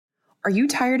Are you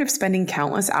tired of spending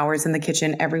countless hours in the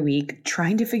kitchen every week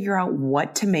trying to figure out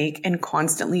what to make and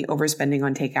constantly overspending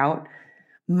on takeout?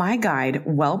 My guide,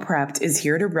 Well Prepped, is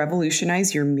here to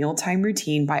revolutionize your mealtime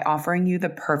routine by offering you the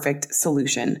perfect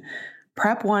solution.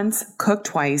 Prep once, cook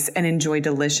twice, and enjoy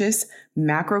delicious,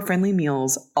 macro-friendly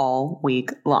meals all week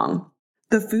long.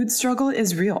 The food struggle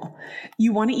is real.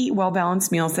 You want to eat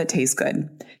well-balanced meals that taste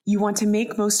good. You want to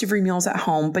make most of your meals at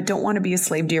home, but don't want to be a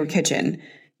slave to your kitchen.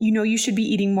 You know you should be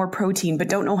eating more protein, but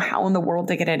don't know how in the world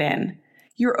to get it in.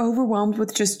 You're overwhelmed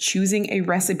with just choosing a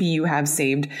recipe you have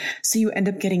saved, so you end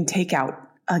up getting takeout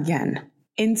again.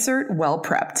 Insert Well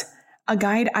Prepped, a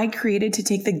guide I created to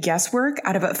take the guesswork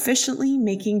out of efficiently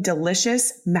making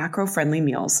delicious, macro-friendly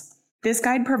meals. This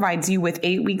guide provides you with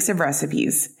 8 weeks of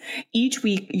recipes. Each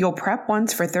week, you'll prep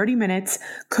once for 30 minutes,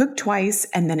 cook twice,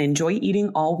 and then enjoy eating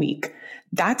all week.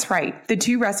 That's right, the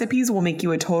 2 recipes will make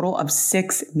you a total of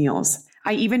 6 meals.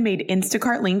 I even made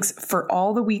Instacart links for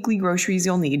all the weekly groceries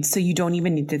you'll need, so you don't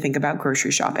even need to think about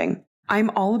grocery shopping. I'm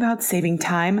all about saving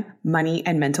time, money,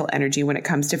 and mental energy when it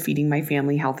comes to feeding my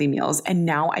family healthy meals, and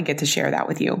now I get to share that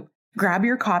with you. Grab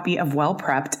your copy of Well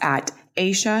Prepped at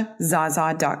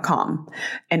aishazaza.com.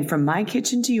 And from my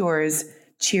kitchen to yours,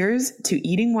 cheers to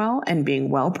eating well and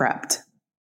being well prepped.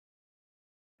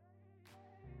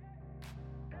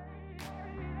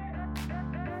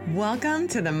 Welcome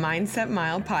to the Mindset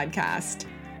Mile podcast,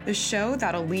 the show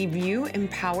that'll leave you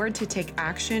empowered to take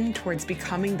action towards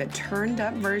becoming the turned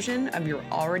up version of your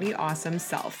already awesome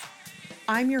self.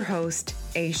 I'm your host,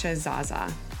 Aisha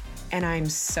Zaza, and I'm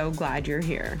so glad you're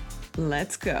here.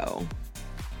 Let's go.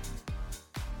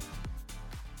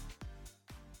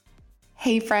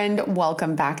 Hey friend,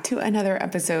 welcome back to another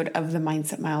episode of the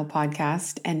Mindset Mile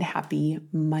podcast, and happy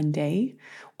Monday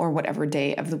or whatever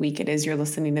day of the week it is you're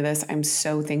listening to this. I'm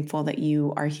so thankful that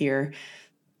you are here.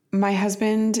 My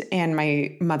husband and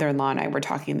my mother-in-law and I were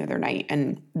talking the other night,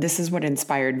 and this is what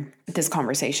inspired this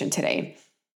conversation today.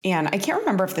 And I can't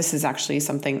remember if this is actually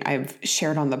something I've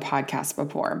shared on the podcast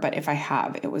before, but if I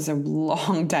have, it was a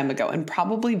long time ago and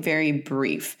probably very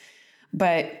brief.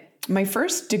 But my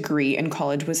first degree in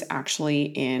college was actually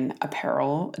in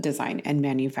apparel design and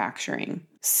manufacturing.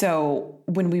 So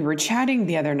when we were chatting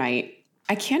the other night,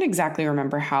 I can't exactly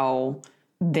remember how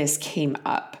this came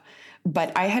up,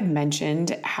 but I had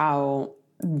mentioned how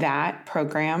that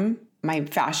program, my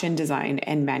fashion design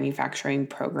and manufacturing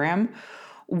program,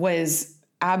 was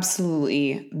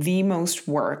absolutely the most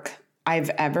work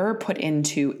I've ever put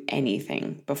into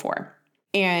anything before.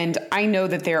 And I know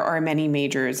that there are many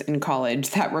majors in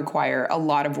college that require a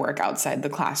lot of work outside the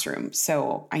classroom.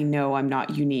 So I know I'm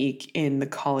not unique in the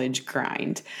college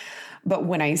grind. But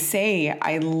when I say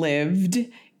I lived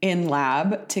in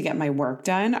lab to get my work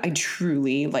done, I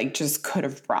truly just could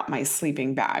have brought my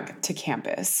sleeping bag to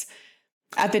campus.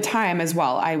 At the time as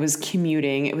well, I was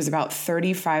commuting. It was about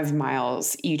 35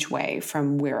 miles each way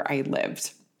from where I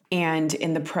lived. And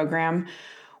in the program,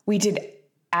 we did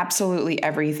absolutely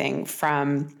everything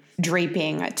from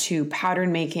draping to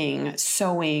pattern making,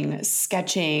 sewing,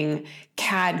 sketching,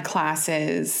 CAD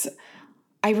classes.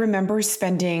 I remember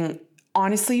spending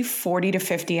honestly 40 to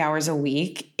 50 hours a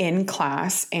week in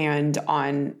class and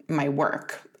on my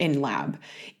work in lab.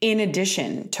 In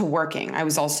addition to working, I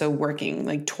was also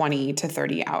working 20 to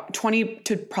 30 hours, 20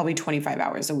 to probably 25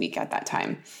 hours a week at that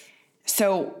time.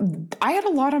 So I had a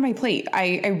lot on my plate.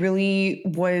 I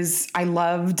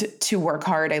loved to work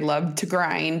hard. I loved to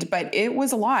grind, but it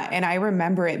was a lot. And I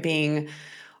remember it being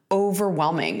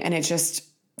overwhelming. And it just,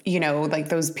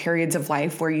 those periods of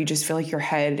life where you just feel like your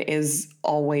head is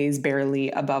always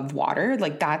barely above water.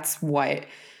 That's what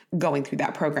going through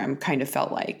that program kind of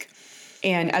felt like.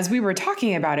 And as we were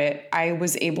talking about it, I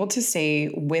was able to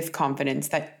say with confidence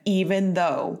that even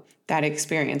though that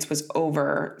experience was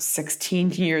over 16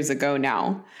 years ago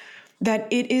now, that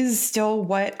it is still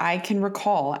what I can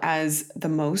recall as the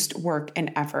most work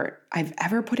and effort I've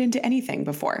ever put into anything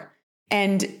before.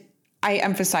 And I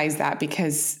emphasize that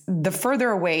because the further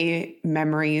away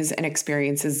memories and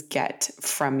experiences get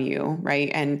from you,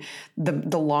 right? And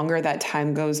the longer that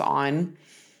time goes on,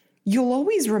 you'll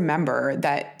always remember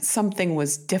that something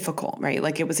was difficult, right?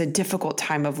 It was a difficult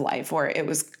time of life, or it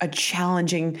was a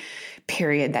challenging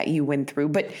period that you went through.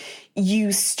 But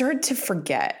you start to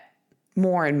forget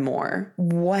more and more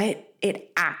what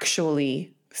it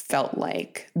actually felt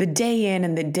like the day in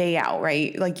and the day out,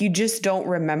 right? You just don't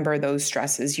remember those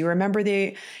stresses. You remember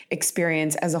the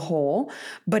experience as a whole,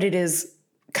 but it is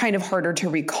kind of harder to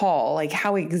recall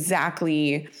how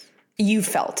exactly you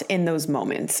felt in those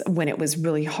moments when it was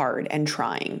really hard and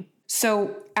trying.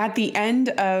 So at the end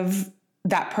of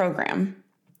that program,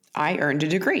 I earned a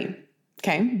degree.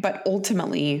 Okay. But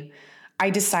ultimately, I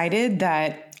decided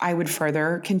that I would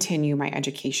further continue my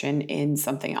education in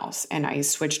something else. And I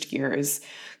switched gears,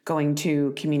 going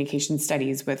to communication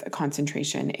studies with a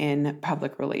concentration in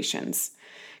public relations.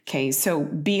 Okay, so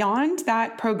beyond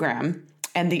that program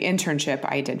and the internship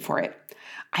I did for it,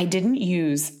 I didn't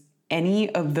use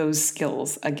any of those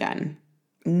skills again,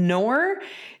 nor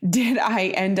did I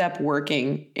end up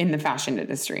working in the fashion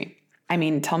industry. I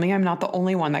mean, tell me I'm not the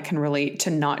only one that can relate to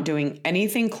not doing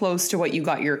anything close to what you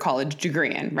got your college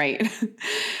degree in, right?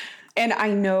 And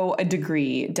I know a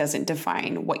degree doesn't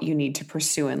define what you need to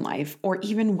pursue in life or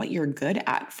even what you're good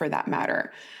at for that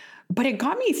matter. But it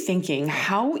got me thinking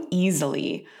how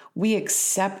easily we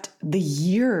accept the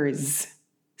years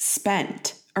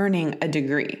spent earning a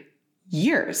degree.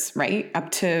 Years, right?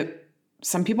 Up to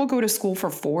some people go to school for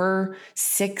 4,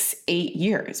 6, 8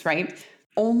 years, right?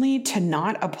 Only to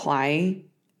not apply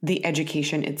the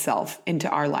education itself into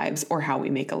our lives or how we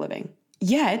make a living.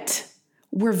 Yet,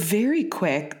 we're very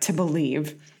quick to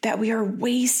believe that we are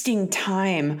wasting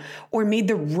time or made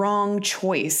the wrong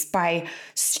choice by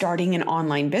starting an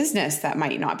online business that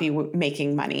might not be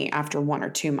making money after 1 or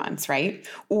 2 months, right?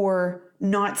 Or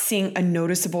not seeing a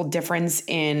noticeable difference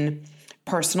in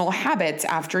personal habits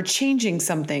after changing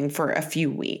something for a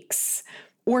few weeks.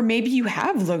 Or maybe you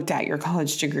have looked at your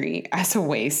college degree as a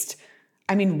waste.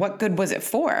 I mean, what good was it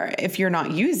for if you're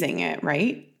not using it,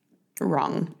 right?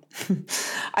 Wrong.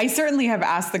 I certainly have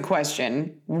asked the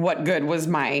question, what good was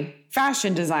my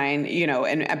fashion design,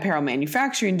 and apparel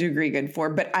manufacturing degree good for?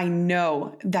 But I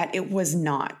know that it was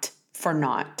not for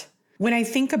naught. When I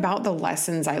think about the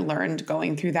lessons I learned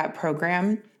going through that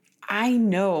program, I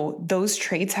know those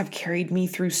traits have carried me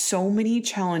through so many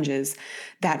challenges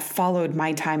that followed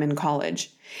my time in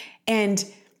college. And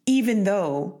even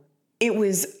though it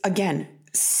was, again,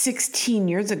 16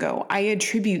 years ago, I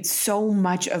attribute so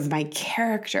much of my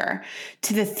character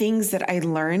to the things that I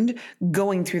learned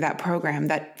going through that program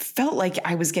that felt like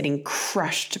I was getting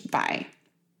crushed by.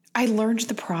 I learned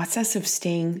the process of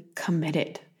staying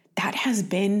committed. That has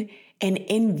been an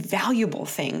invaluable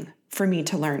thing for me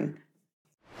to learn.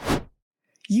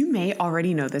 You may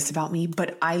already know this about me,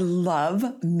 but I love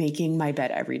making my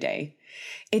bed every day.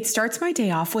 It starts my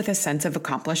day off with a sense of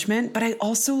accomplishment, but I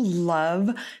also love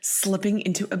slipping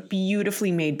into a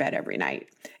beautifully made bed every night.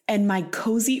 And my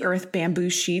Cozy Earth bamboo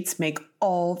sheets make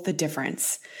all the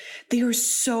difference. They are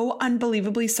so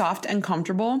unbelievably soft and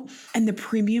comfortable, and the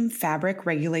premium fabric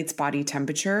regulates body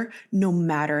temperature no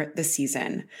matter the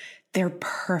season. They're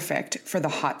perfect for the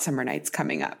hot summer nights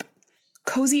coming up.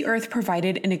 Cozy Earth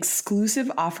provided an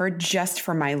exclusive offer just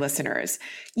for my listeners.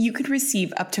 You could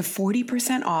receive up to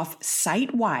 40% off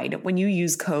site-wide when you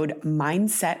use code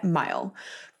MindsetMile.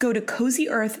 Go to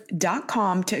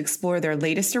CozyEarth.com to explore their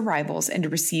latest arrivals and to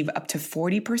receive up to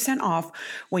 40% off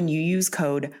when you use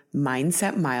code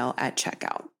MindsetMile at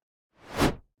checkout.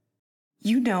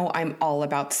 You know I'm all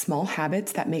about small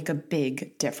habits that make a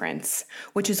big difference,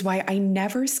 which is why I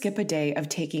never skip a day of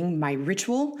taking my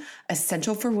Ritual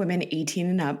Essential for Women 18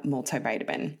 and Up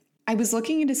multivitamin. I was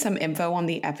looking into some info on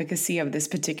the efficacy of this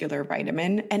particular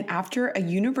vitamin, and after a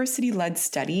university-led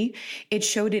study, it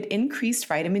showed it increased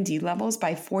vitamin D levels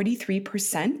by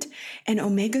 43% and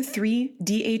omega-3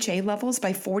 DHA levels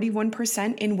by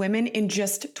 41% in women in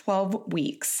just 12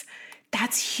 weeks.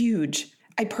 That's huge.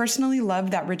 I personally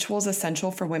love that Ritual's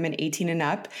Essential for Women 18 and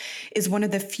Up is one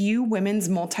of the few women's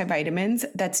multivitamins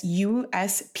that's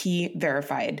USP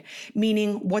verified,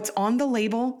 meaning what's on the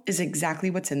label is exactly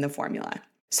what's in the formula.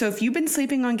 So if you've been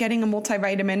sleeping on getting a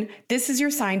multivitamin, this is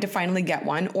your sign to finally get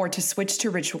one or to switch to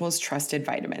Ritual's trusted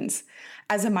vitamins.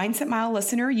 As a Mindset Mile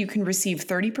listener, you can receive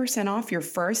 30% off your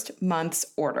first month's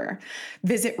order.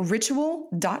 Visit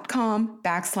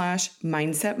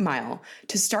ritual.com/mindsetmile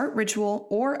to start Ritual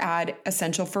or add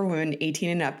Essential for Women 18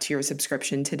 and Up to your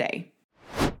subscription today.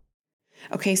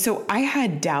 Okay, so I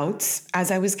had doubts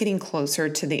as I was getting closer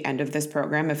to the end of this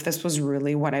program if this was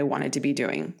really what I wanted to be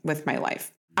doing with my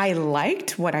life. I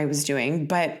liked what I was doing,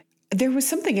 but there was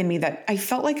something in me that I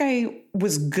felt like I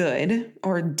was good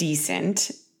or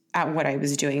decent at what I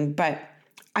was doing, but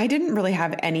I didn't really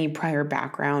have any prior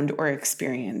background or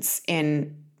experience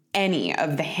in any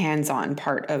of the hands-on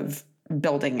part of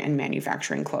building and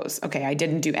manufacturing clothes. Okay, I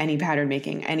didn't do any pattern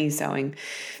making, any sewing.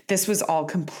 This was all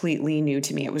completely new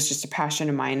to me. It was just a passion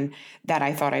of mine that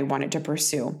I thought I wanted to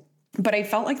pursue. But I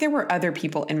felt like there were other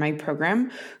people in my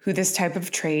program who this type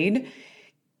of trade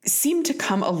seemed to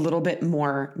come a little bit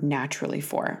more naturally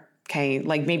for. Okay,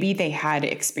 like maybe they had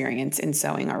experience in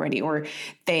sewing already, or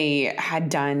they had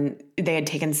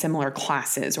taken similar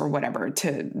classes or whatever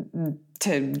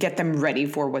to get them ready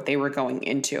for what they were going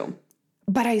into.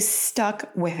 But I stuck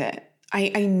with it.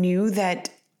 I knew that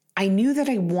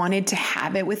I wanted to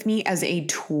have it with me as a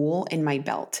tool in my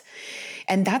belt.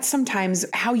 And that's sometimes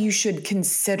how you should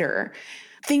consider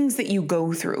things that you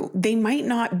go through. They might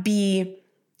not be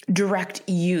direct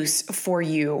use for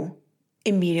you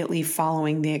immediately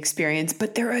following the experience,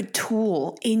 but they're a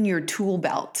tool in your tool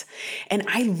belt. And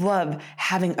I love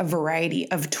having a variety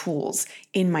of tools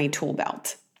in my tool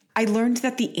belt. I learned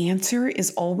that the answer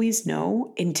is always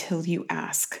no until you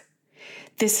ask.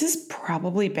 This has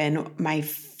probably been my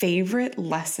favorite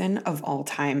lesson of all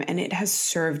time, and it has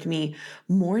served me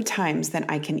more times than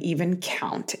I can even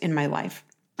count in my life.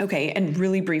 Okay, and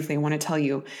really briefly, I want to tell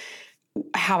you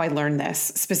how I learned this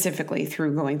specifically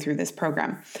through going through this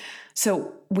program.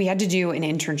 So we had to do an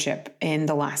internship in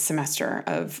the last semester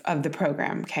of the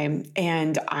program, okay?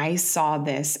 And I saw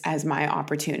this as my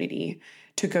opportunity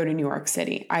to go to New York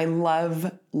City. I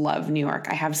love New York.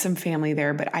 I have some family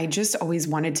there, but I just always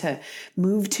wanted to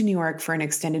move to New York for an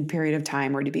extended period of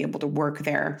time or to be able to work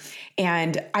there.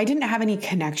 And I didn't have any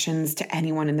connections to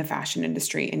anyone in the fashion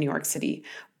industry in New York City,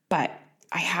 but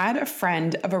I had a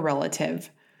friend of a relative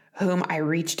whom I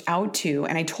reached out to,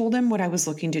 and I told him what I was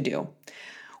looking to do,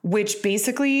 which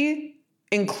basically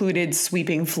included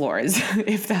sweeping floors,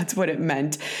 if that's what it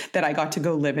meant, that I got to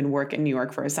go live and work in New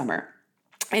York for a summer.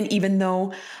 And even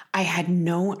though I had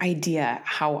no idea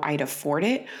how I'd afford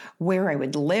it, where I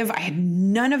would live, I had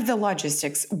none of the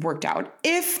logistics worked out.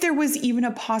 If there was even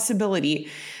a possibility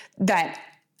that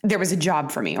there was a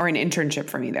job for me or an internship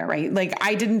for me there, right? Like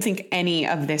I didn't think any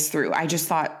of this through. I just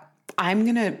thought, I'm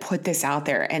going to put this out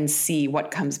there and see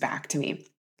what comes back to me.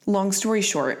 Long story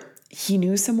short, he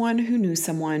knew someone who knew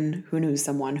someone who knew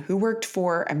someone who worked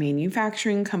for a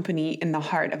manufacturing company in the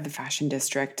heart of the fashion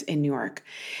district in New York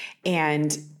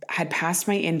and had passed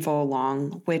my info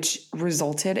along, which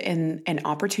resulted in an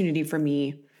opportunity for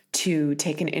me to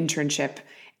take an internship,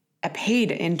 a paid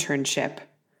internship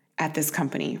at this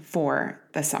company for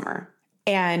the summer.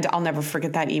 And I'll never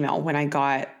forget that email when I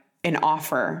got an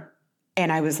offer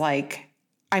and I was like,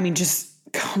 just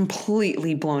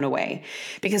completely blown away,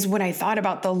 because when I thought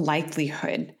about the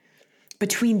likelihood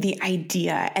between the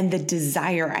idea and the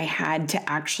desire I had to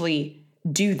actually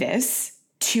do this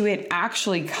to it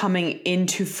actually coming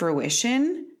into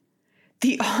fruition,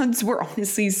 the odds were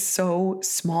honestly so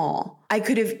small. I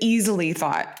could have easily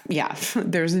thought, yeah,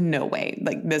 there's no way.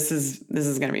 Like this is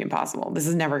going to be impossible. This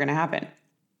is never going to happen.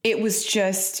 It was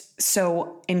just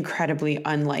so incredibly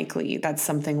unlikely that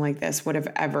something like this would have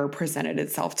ever presented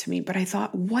itself to me. But I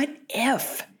thought, what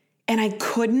if? And I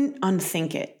couldn't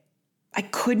unthink it. I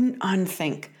couldn't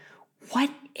unthink,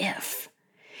 what if?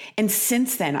 And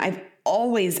since then, I've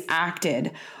always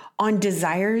acted on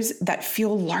desires that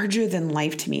feel larger than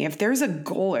life to me. If there's a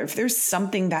goal or if there's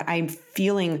something that I'm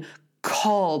feeling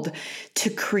called to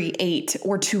create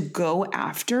or to go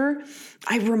after,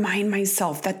 I remind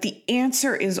myself that the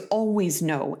answer is always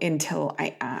no until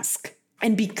I ask.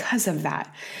 And because of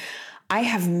that, I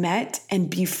have met and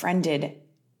befriended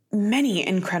many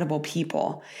incredible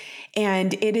people.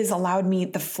 And it has allowed me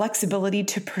the flexibility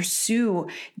to pursue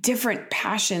different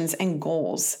passions and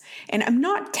goals. And I'm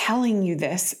not telling you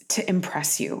this to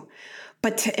impress you,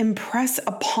 but to impress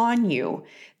upon you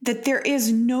that there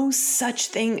is no such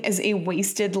thing as a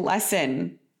wasted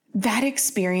lesson. That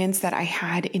experience that I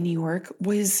had in New York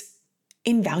was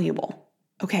invaluable,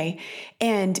 okay?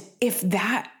 And if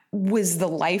that was the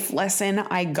life lesson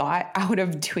I got out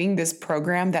of doing this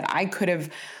program that I could have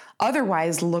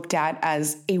otherwise looked at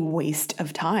as a waste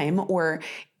of time or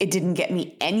it didn't get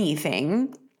me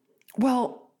anything,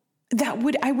 well,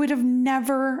 I would have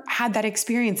never had that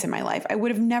experience in my life. I would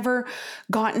have never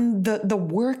gotten the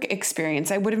work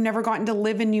experience. I would have never gotten to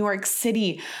live in New York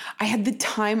City. I had the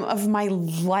time of my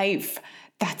life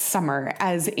that summer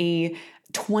as a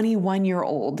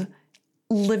 21-year-old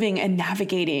living and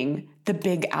navigating the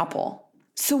Big Apple.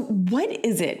 So what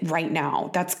is it right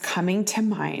now that's coming to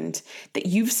mind that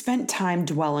you've spent time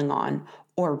dwelling on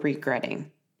or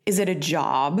regretting? Is it a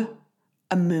job,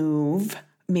 a move?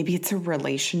 Maybe it's a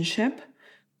relationship.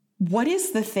 What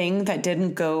is the thing that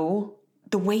didn't go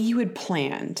the way you had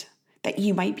planned that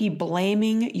you might be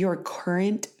blaming your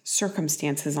current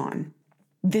circumstances on?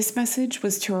 This message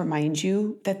was to remind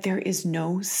you that there is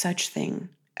no such thing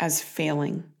as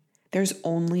failing. There's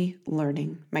only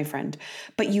learning, my friend,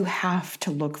 but you have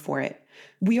to look for it.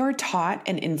 We are taught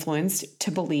and influenced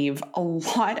to believe a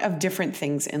lot of different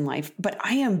things in life, but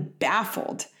I am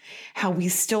baffled how we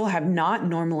still have not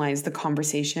normalized the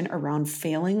conversation around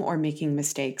failing or making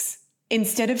mistakes.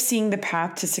 Instead of seeing the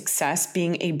path to success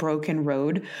being a broken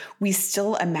road, we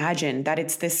still imagine that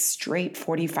it's this straight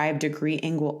 45-degree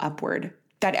angle upward.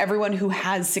 that everyone who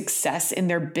has success in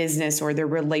their business or their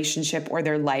relationship or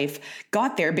their life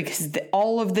got there because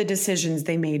all of the decisions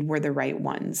they made were the right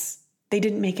ones. They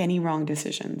didn't make any wrong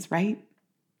decisions, right?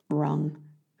 Wrong.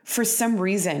 For some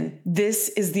reason, this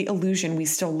is the illusion we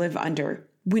still live under,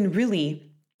 when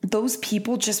really those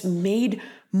people just made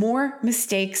more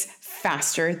mistakes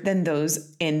faster than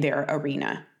those in their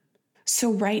arena.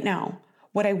 So right now,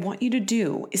 what I want you to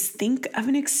do is think of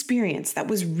an experience that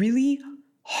was really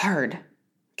hard.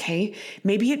 Okay,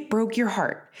 maybe it broke your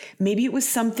heart. Maybe it was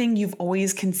something you've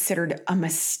always considered a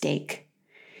mistake.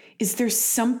 Is there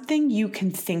something you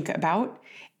can think about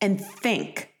and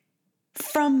think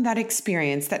from that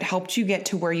experience that helped you get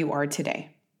to where you are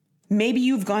today? Maybe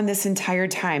you've gone this entire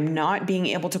time not being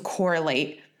able to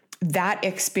correlate that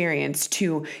experience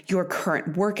to your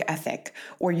current work ethic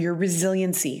or your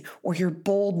resiliency or your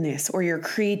boldness or your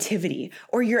creativity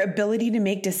or your ability to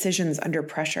make decisions under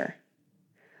pressure.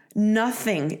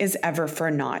 Nothing is ever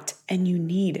for naught, and you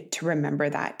need to remember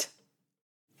that,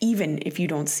 even if you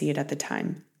don't see it at the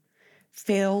time.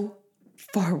 Fail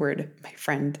forward, my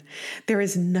friend. There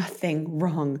is nothing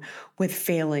wrong with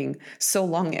failing so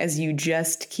long as you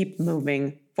just keep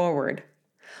moving forward.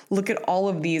 Look at all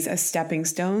of these as stepping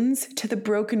stones to the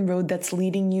broken road that's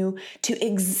leading you to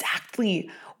exactly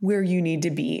where you need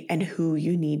to be and who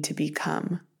you need to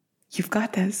become. You've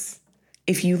got this.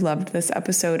 If you loved this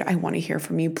episode, I want to hear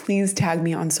from you. Please tag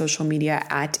me on social media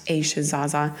at Aisha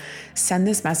Zaza. Send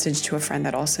this message to a friend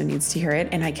that also needs to hear it.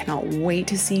 And I cannot wait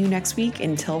to see you next week.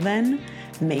 Until then,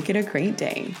 make it a great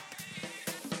day.